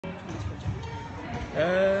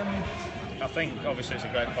I think obviously it's a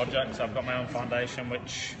great project. I've got my own foundation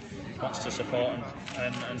which wants to support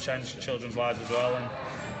and change children's lives as well,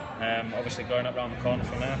 and obviously going up round the corner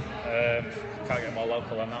from there, can't get more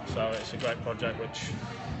local than that, so it's a great project which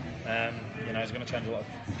is going to change a lot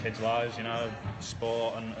of kids' lives,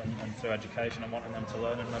 sport and through education and wanting them to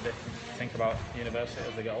learn and maybe think about university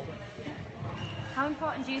as they get older. How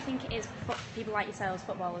important do you think it is for people like yourselves,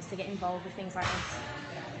 footballers, to get involved with things like this?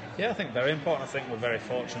 Yeah, I think very important. I think we're very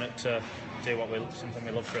fortunate to do something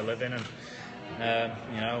we love for a living, and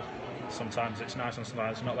sometimes it's nice and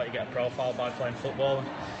sometimes it's not that you get a profile by playing football.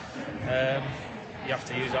 You have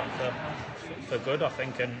to use that for good, I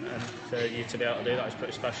think, and for you to be able to do that is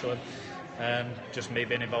pretty special. And just me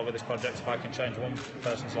being involved with this project, if I can change one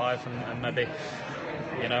person's life and maybe,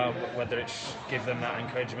 whether it's give them that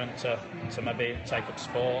encouragement to maybe take up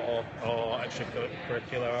sport or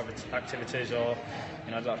extracurricular activities, or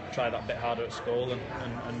try that bit harder at school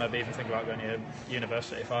and maybe even think about going to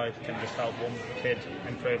university. If I can just help one kid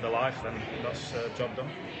improve their life, then that's a job done.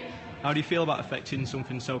 How do you feel about affecting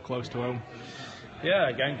something so close to home? Yeah,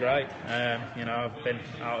 again, great. I've been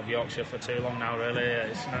out of Yorkshire for too long now, really.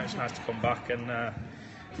 It's nice to come back and,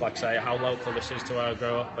 like I say, how local this is to where I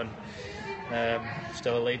grew up, and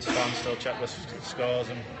still a Leeds fan, still check the scores,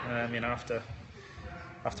 and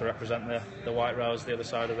have to represent the White Rose, the other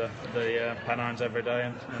side of the Pennines every day,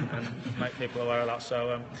 and make people aware of that.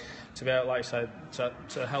 So to be able, like I said,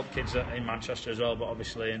 to help kids in Manchester as well, but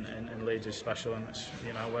obviously in Leeds is special, and it's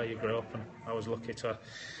where you grew up, and I was lucky to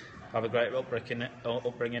have a great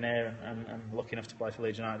upbringing here and lucky enough to play for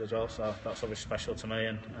Leeds United as well, so that's obviously special to me,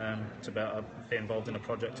 and to be involved in a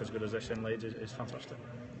project as good as this in Leeds is fantastic.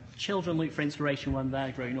 Children look for inspiration when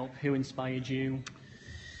they're growing up. Who inspired you?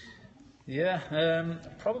 Yeah,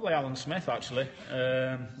 probably Alan Smith, actually.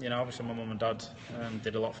 Obviously my mum and dad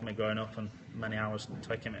did a lot for me growing up, and many hours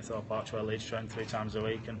taking me to Thorpe Arch where Leeds trained 3 times a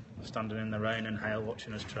week, and standing in the rain and hail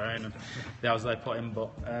watching us train, and the hours they put in.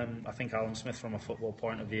 But I think Alan Smith, from a football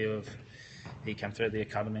point of view, he came through the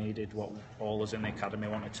academy, he did what all us in the academy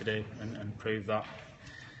wanted to do, and proved that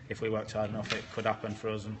if we worked hard enough it could happen for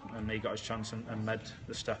us, and he got his chance and made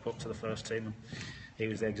the step up to the first team. And he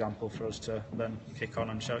was the example for us to then kick on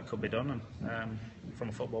and show it could be done, and from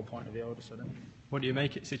a football point of view I would have said him. What do you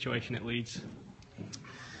make of the situation at Leeds?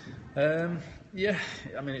 Yeah,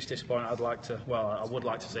 I mean, it's disappointing. I would like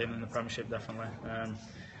to see him in the Premiership, definitely,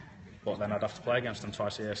 but then I'd have to play against him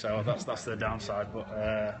twice a year, so that's the downside. But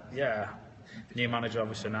yeah, new manager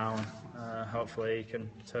obviously now, and hopefully he can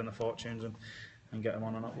turn the fortunes and get him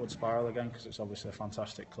on an upward spiral again, because it's obviously a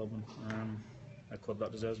fantastic club, and a club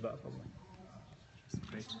that deserves better, probably.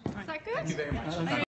 Great. Is that good? Thank you very much.